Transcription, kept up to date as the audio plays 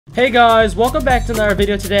Hey guys, welcome back to another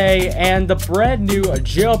video today, and the brand new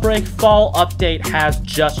Jailbreak Fall Update has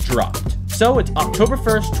just dropped. So it's October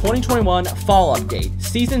 1st, 2021 Fall Update,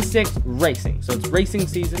 Season 6 Racing. So it's racing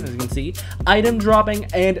season, as you can see, item dropping,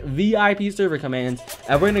 and VIP server commands,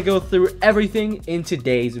 and we're going to go through everything in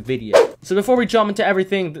today's video. So before we jump into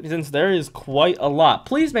everything, since there is quite a lot,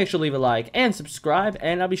 please make sure to leave a like and subscribe,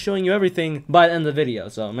 and I'll be showing you everything by the end of the video,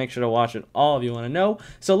 so make sure to watch it all if you want to know.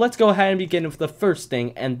 So let's go ahead and begin with the first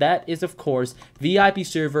thing, and that is, of course, VIP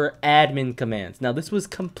server admin commands. Now, this was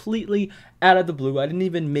completely out of the blue. I didn't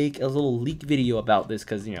even make a little leak video about this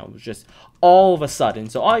because, you know, it was just all of a sudden.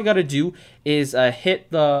 So all you gotta do is hit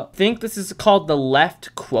the, I think this is called the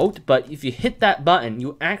left quote, but if you hit that button,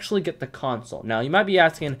 you actually get the console. Now, you might be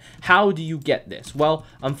asking, how do you get this? Well,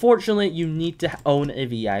 unfortunately, you need to own a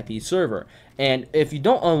VIP server. And if you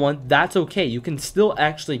don't own one, that's okay. You can still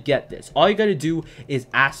actually get this. All you gotta do is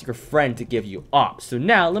ask your friend to give you ops. So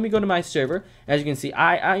now, let me go to my server. As you can see,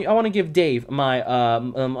 I want to give Dave my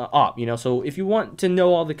op, you know. So if you want to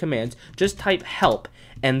know all the commands, just type help,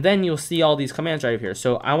 and then you'll see all these commands right here.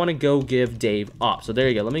 So I want to go give Dave op. So there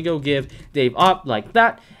you go. Let me go give Dave op like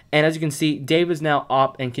that. And as you can see, Dave is now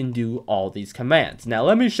op and can do all these commands. Now,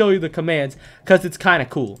 let me show you the commands because it's kind of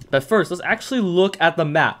cool. But first, let's actually look at the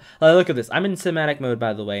map. Look at this. I'm in cinematic mode,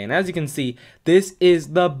 by the way. And as you can see, this is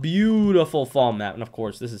the beautiful fall map. And of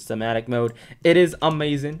course, this is cinematic mode. It is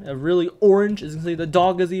amazing. Really orange. As you can see, the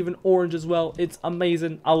dog is even orange as well. It's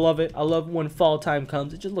amazing. I love it. I love when fall time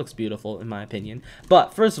comes. It just looks beautiful, in my opinion.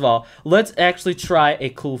 But first of all, let's actually try a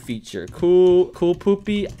cool feature. Cool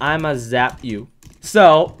poopy. I'ma zap you.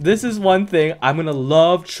 So, this is one thing. I'm going to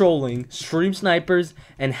love trolling stream snipers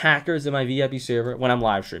and hackers in my VIP server when I'm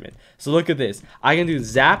live streaming. So, look at this. I can do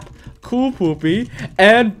zap, cool poopy,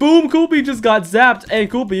 and boom, Koopy just got zapped. Hey,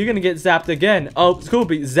 Koopy, you're going to get zapped again. Oh,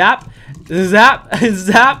 Koopy, zap, zap,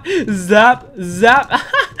 zap, zap, zap.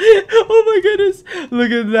 Oh my goodness.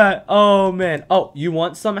 Look at that. Oh, man. Oh, you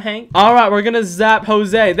want some, Hank? All right, we're going to zap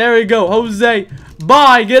Jose. There we go. Jose,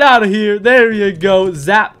 bye. Get out of here. There you go.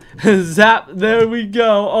 Zap. Zap, there we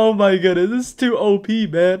go. Oh my goodness, this is too OP,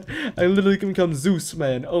 man. I literally can become Zeus,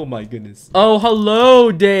 man. Oh my goodness. Oh,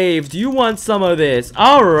 hello, Dave. Do you want some of this?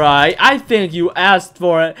 All right, I think you asked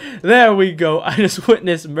for it. There we go. I just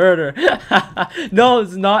witnessed murder. No,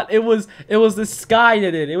 it's not. It was the sky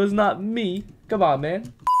that did it. It was not me. Come on,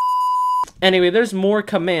 man. Anyway, there's more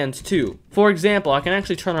commands too. For example, I can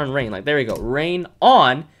actually turn on rain. Like, there we go. Rain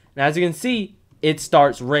on. And as you can see, it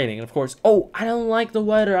starts raining. And of course, oh, I don't like the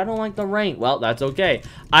weather. I don't like the rain. Well, that's okay.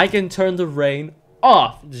 I can turn the rain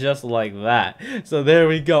off just like that. So there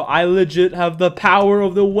we go. I legit have the power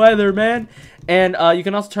of the weather, man. And you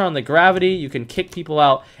can also turn on the gravity. You can kick people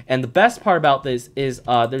out. And the best part about this is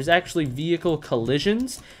there's actually vehicle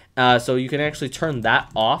collisions. So you can actually turn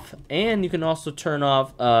that off, and you can also turn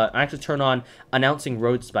off, turn on announcing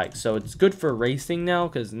road spikes. So it's good for racing now,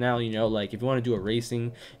 because now, you know, like if you want to do a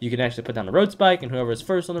racing, you can actually put down a road spike, and whoever is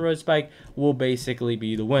first on the road spike will basically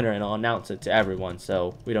be the winner, and I'll announce it to everyone.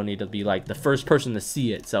 So we don't need to be like the first person to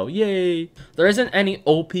see it. So yay! There isn't any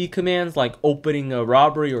OP commands like opening a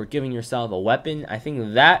robbery or giving yourself a weapon. I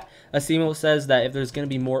think that Asimo says that if there's gonna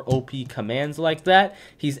be more OP commands like that,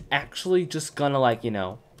 he's actually just gonna, like, you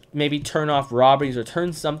know, maybe turn off robberies or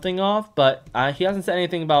turn something off, but he hasn't said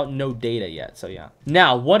anything about no data yet, so yeah.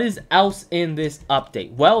 Now, what is else in this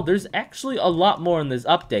update? Well, there's actually a lot more in this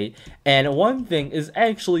update, and one thing is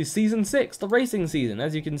actually Season 6, the racing season,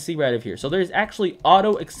 as you can see right over here. So there's actually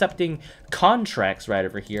auto-accepting contracts right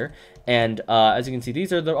over here, and as you can see,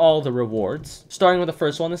 these are all the rewards. Starting with the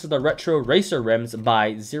first one, this is the Retro Racer Rims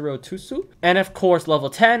by Zero Tusu. And of course, level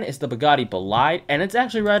 10 is the Bugatti Bolide, and it's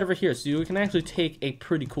actually right over here, so you can actually take a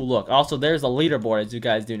pretty cool look. Also, there's a leaderboard, as you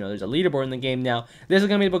guys do know. There's a leaderboard in the game now. This is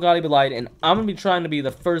going to be the Bugatti Bolide, and I'm going to be trying to be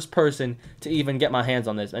the first person to even get my hands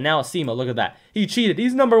on this. And now Asimo, look at that. He cheated.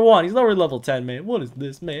 He's number 1. He's literally level 10, man. What is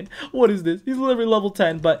this, man? What is this? He's literally level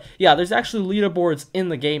 10. But yeah, there's actually leaderboards in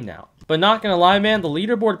the game now. But not gonna lie, man, the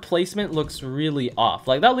leaderboard placement looks really off.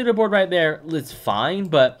 Like, that leaderboard right there is fine,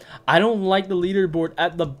 but I don't like the leaderboard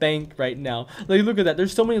at the bank right now. Like, look at that.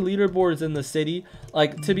 There's so many leaderboards in the city.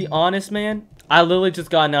 Like, to be honest, man, I literally just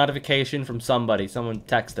got a notification from somebody. Someone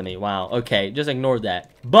texted me. Wow. Okay, just ignore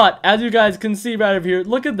that. But as you guys can see right over here,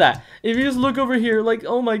 look at that. If you just look over here, like,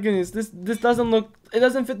 oh my goodness, this doesn't look, it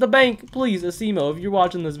doesn't fit the bank. Please, Asimo, if you're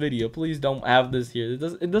watching this video, please don't have this here.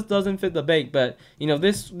 It just doesn't fit the bank. But you know,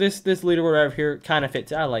 this leaderboard right over here kind of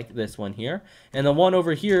fits. I like this one here, and the one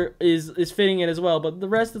over here is fitting it as well. But the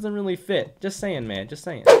rest doesn't really fit. Just saying, man. Just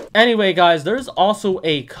saying. Anyway, guys, there's also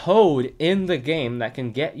a code in the game that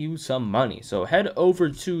can get you some money. So head over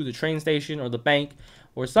to the train station or the bank,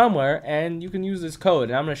 or somewhere, and you can use this code,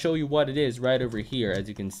 and I'm going to show you what it is right over here, as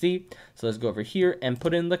you can see. So let's go over here and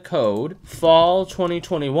put in the code fall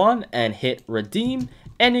 2021 and hit redeem,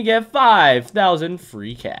 and you get 5,000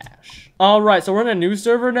 free cash. Alright, so we're in a new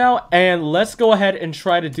server now, and let's go ahead and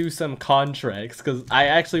try to do some contracts, because I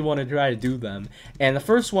actually want to try to do them. And the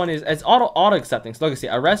first one is, it's auto accepting. So look, see,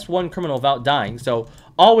 arrest one criminal without dying. So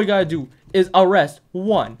all we gotta do is arrest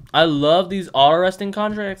one. I love these auto arresting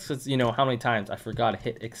contracts, because you know how many times I forgot to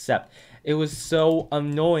hit accept. It was so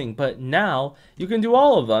annoying, but now you can do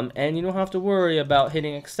all of them, and you don't have to worry about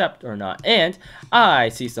hitting accept or not. And I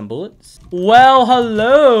see some bullets. Well,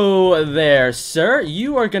 hello there, sir.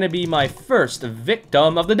 You are going to be my first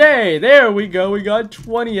victim of the day. There we go. We got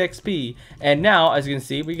 20 XP. And now, as you can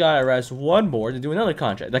see, we got to arrest one more to do another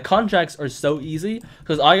contract. The contracts are so easy,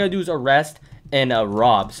 because all you got to do is arrest and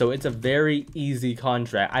rob, so it's a very easy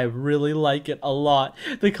contract. I really like it a lot.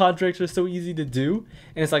 The contracts are so easy to do,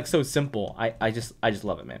 and it's like so simple. I just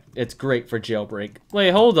love it, man. It's great for jailbreak.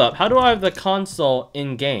 Wait, hold up. How do I have the console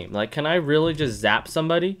in game? Like, can I really just zap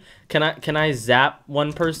somebody? Can I zap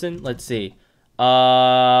one person? Let's see.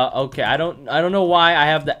 Okay, I don't know why I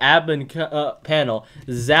have the admin panel.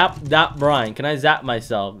 Zap DatBrian. Can I zap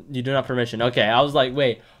myself? You do not permission. Okay, I was like,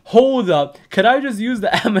 wait, hold up. Could I just use the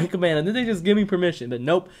admin command? And then they just give me permission. But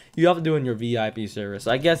nope, you have to do it in your VIP server. So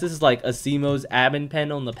I guess this is like Asimo's admin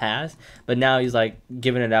panel in the past, but now he's like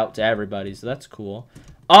giving it out to everybody. So that's cool.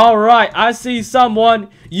 Alright, I see someone.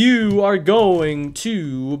 You are going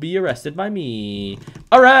to be arrested by me.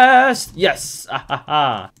 Arrest! Yes!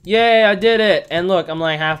 Yay, I did it! And look, I'm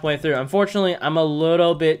like halfway through. Unfortunately, I'm a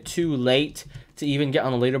little bit too late to even get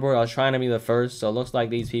on the leaderboard. I was trying to be the first, so it looks like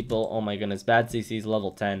these people, oh my goodness, bad CC's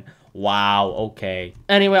level 10. Wow, okay.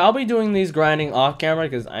 Anyway, I'll be doing these grinding off camera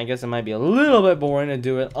because I guess it might be a little bit boring to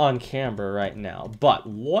do it on camera right now. But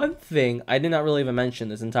one thing I did not really even mention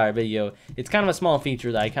this entire video, it's kind of a small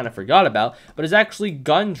feature that I kind of forgot about, but it's actually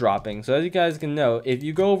gun dropping. So as you guys can know, if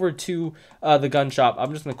you go over to the gun shop,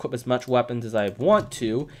 I'm just going to equip as much weapons as I want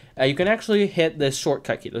to. You can actually hit this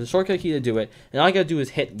shortcut key. There's a shortcut key to do it, and all you gotta do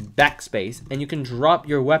is hit backspace, and you can drop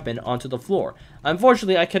your weapon onto the floor.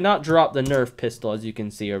 Unfortunately, I cannot drop the Nerf pistol, as you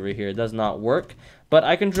can see over here. It does not work, but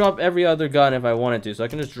I can drop every other gun if I wanted to, so I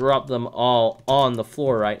can just drop them all on the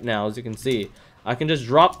floor right now, as you can see. I can just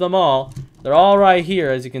drop them all. They're all right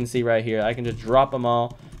here, as you can see right here. I can just drop them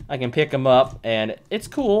all. I can pick them up, and it's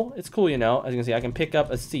cool. It's cool, you know. As you can see, I can pick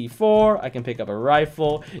up a C4. I can pick up a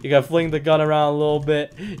rifle. You can fling the gun around a little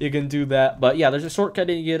bit. You can do that. But yeah, there's a shortcut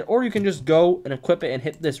you get, or you can just go and equip it and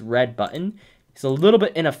hit this red button. It's a little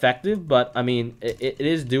bit ineffective, but I mean, it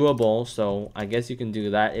is doable. So I guess you can do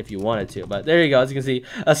that if you wanted to. But there you go. As you can see,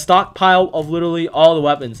 a stockpile of literally all the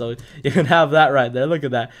weapons. So you can have that right there. Look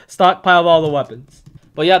at that. Stockpile of all the weapons.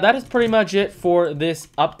 But yeah, that is pretty much it for this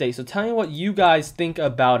update. So tell me what you guys think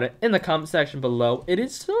about it in the comment section below. It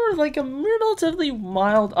is sort of like a relatively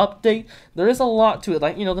mild update. There is a lot to it.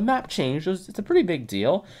 Like, you know, the map changed. It's a pretty big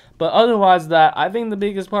deal. But otherwise that, I think the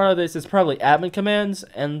biggest part of this is probably admin commands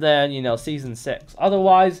and then, you know, Season 6.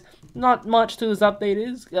 Otherwise, not much to this update. It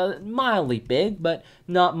is mildly big, but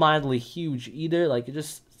not mildly huge either. Like, it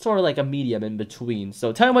just sort of like a medium in between.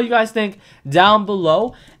 So tell me what you guys think down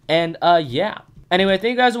below. And, yeah. Anyway,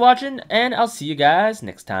 thank you guys for watching, and I'll see you guys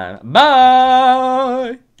next time.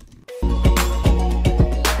 Bye!